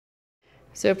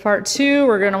So part two,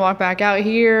 we're gonna walk back out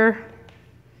here.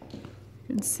 You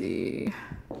can see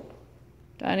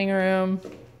dining room.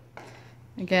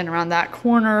 Again, around that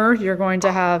corner, you're going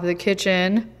to have the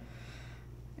kitchen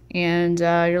and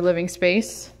your living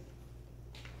space.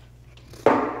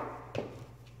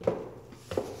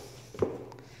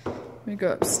 We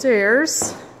go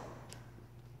upstairs.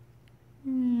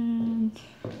 And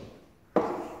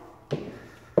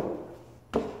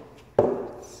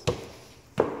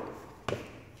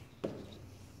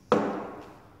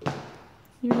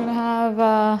you're gonna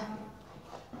have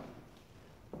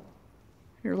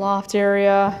your loft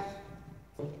area.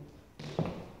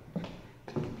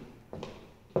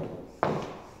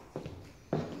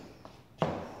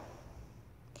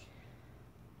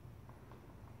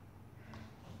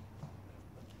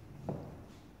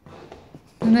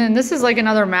 And then this is like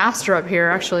another master up here,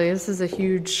 actually. This is a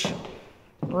huge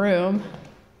room,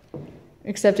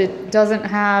 except it doesn't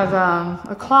have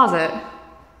a closet.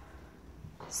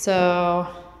 So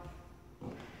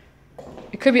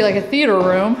it could be like a theater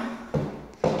room,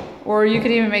 or you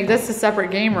could even make this a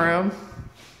separate game room.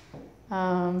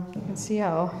 You can see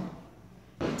how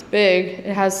it's big.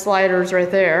 It has sliders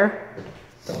right there.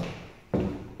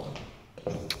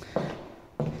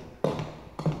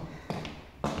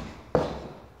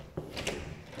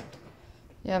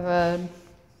 You have a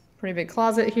pretty big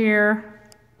closet here.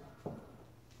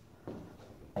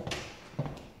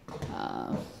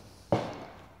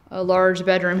 A large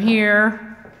bedroom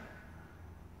here.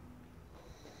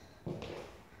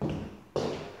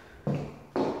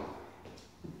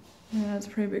 Yeah, it's a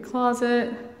pretty big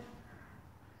closet.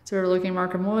 It's overlooking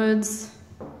Markham Woods.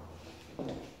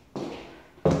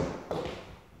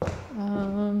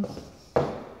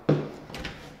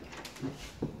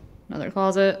 Another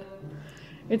closet.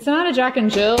 It's not a Jack and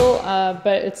Jill,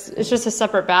 but it's just a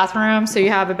separate bathroom. So you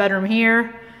have a bedroom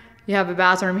here, you have a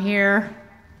bathroom here,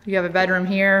 you have a bedroom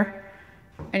here,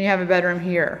 and you have a bedroom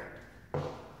here.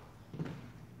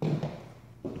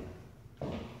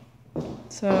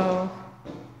 So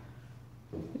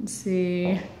you can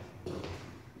see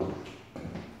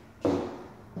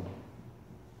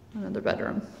another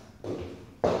bedroom.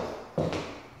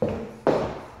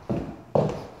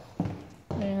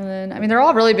 And then, I mean, they're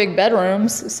all really big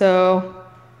bedrooms, so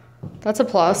that's a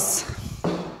plus.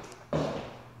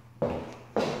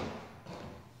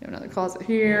 Another closet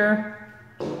here.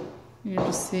 You can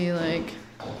just see like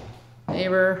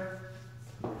neighbor.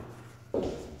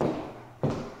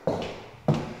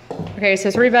 Okay,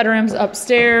 so 3 bedrooms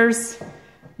upstairs.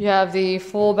 You have the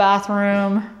full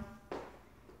bathroom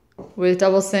with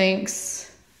double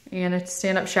sinks and a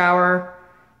stand-up shower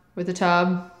with a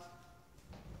tub.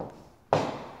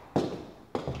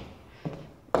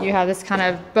 You have this kind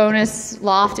of bonus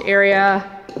loft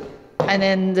area, and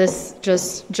then this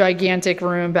just gigantic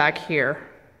room back here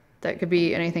that could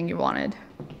be anything you wanted.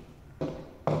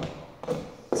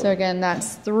 So again,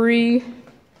 that's 3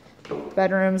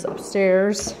 bedrooms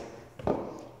upstairs.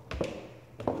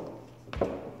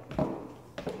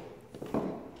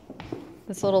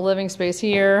 This little living space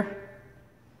here,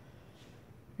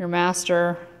 your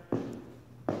master,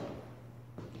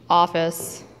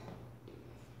 office,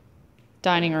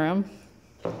 dining room.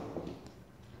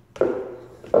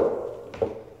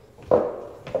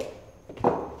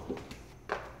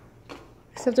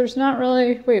 Except there's not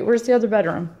really, wait, where's the other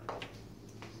bedroom?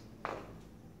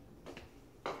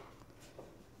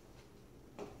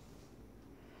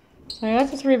 I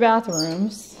got the 3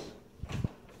 bathrooms,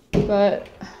 but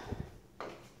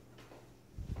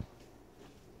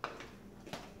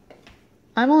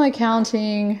I'm only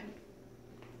counting,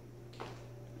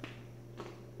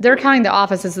 they're counting the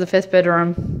office as the 5th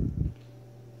bedroom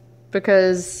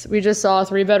because we just saw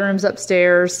 3 bedrooms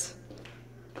upstairs.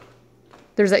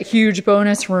 There's that huge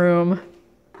bonus room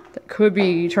that could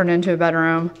be turned into a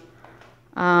bedroom.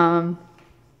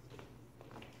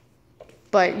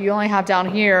 But you only have down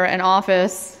here an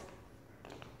office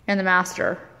and the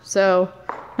master. So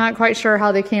not quite sure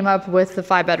how they came up with the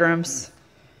 5 bedrooms.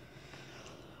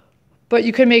 But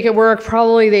you could make it work.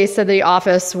 Probably they said the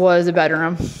office was a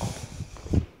bedroom.